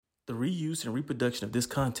The reuse and reproduction of this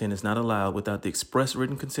content is not allowed without the express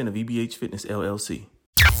written consent of EBH Fitness, LLC.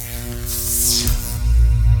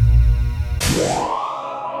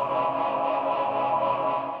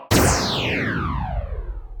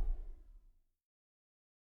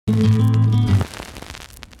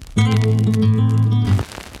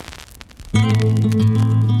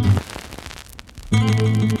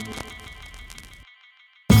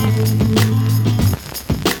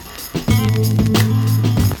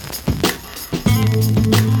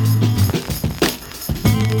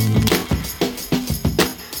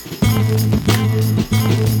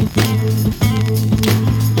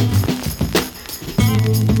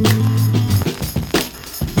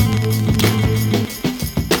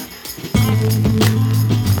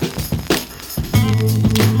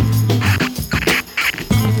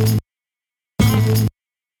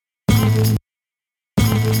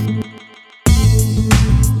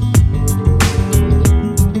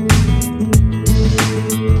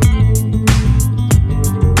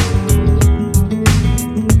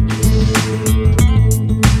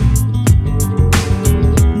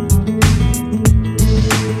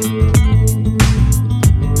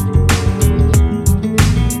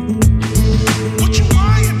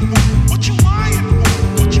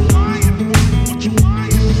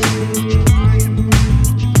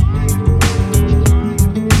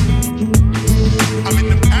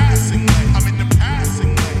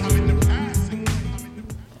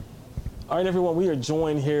 All right, everyone, we are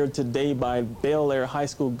joined here today by Bel Air High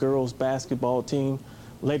School girls basketball team.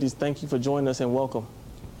 Ladies, thank you for joining us and welcome.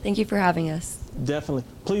 Thank you for having us. Definitely.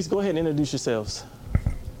 Please go ahead and introduce yourselves.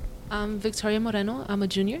 I'm Victoria Moreno. I'm a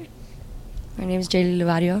junior. My name is Jaylee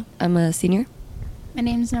Lavario. I'm a senior. My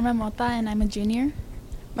name is Norma Mota, and I'm a junior.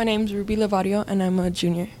 My name is Ruby Lavario, and I'm a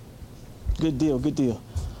junior. Good deal, good deal.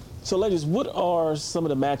 So, ladies, what are some of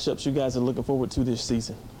the matchups you guys are looking forward to this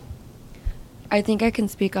season? I think I can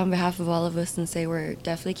speak on behalf of all of us and say we're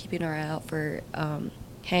definitely keeping our eye out for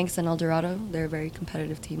Hanks and El Dorado. They're a very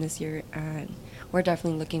competitive team this year, and we're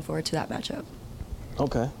definitely looking forward to that matchup.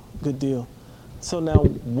 Okay, good deal. So now,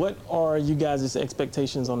 what are you guys'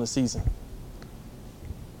 expectations on the season?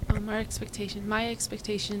 My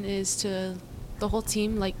expectation is to the whole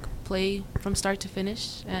team play from start to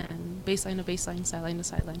finish and baseline to baseline, sideline to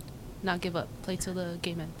sideline, not give up, play till the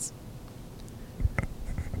game ends.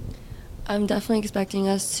 I'm definitely expecting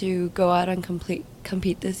us to go out and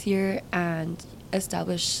compete this year and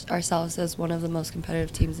establish ourselves as one of the most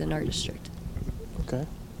competitive teams in our district. Okay.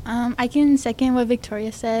 I can second what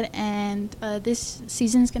Victoria said, and this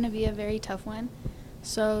season's going to be a very tough one.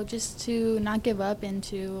 So just to not give up and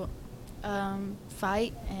to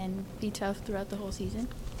fight and be tough throughout the whole season.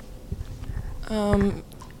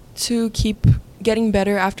 To keep getting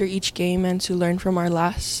better after each game and to learn from our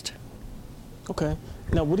last. Okay.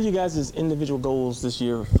 Now, what are you guys' individual goals this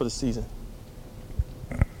year for the season?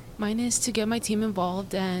 Mine is to get my team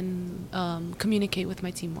involved and communicate with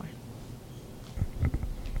my team more.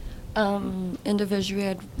 Individually,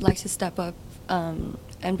 I'd like to step up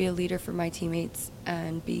and be a leader for my teammates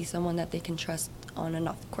and be someone that they can trust on and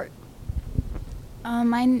off the court.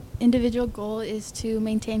 My individual goal is to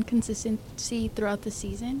maintain consistency throughout the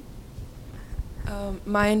season.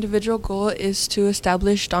 My individual goal is to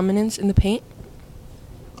establish dominance in the paint.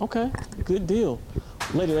 Okay, good deal.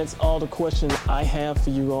 Lady, that's all the questions I have for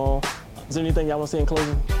you all. Is there anything y'all want to say in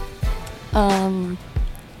closing?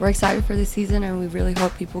 We're excited for this season, and we really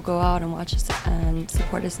hope people go out and watch us and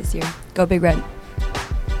support us this year. Go Big Red.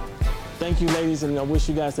 Thank you, ladies, and I wish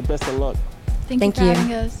you guys the best of luck. Thank you Thank for you.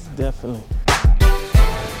 having us. Definitely.